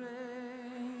your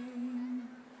rain,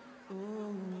 oh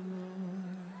Lord.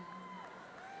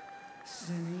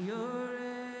 Send your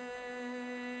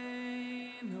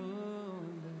rain, oh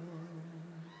Lord.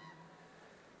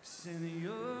 Send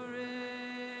your rain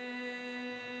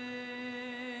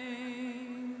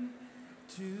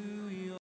to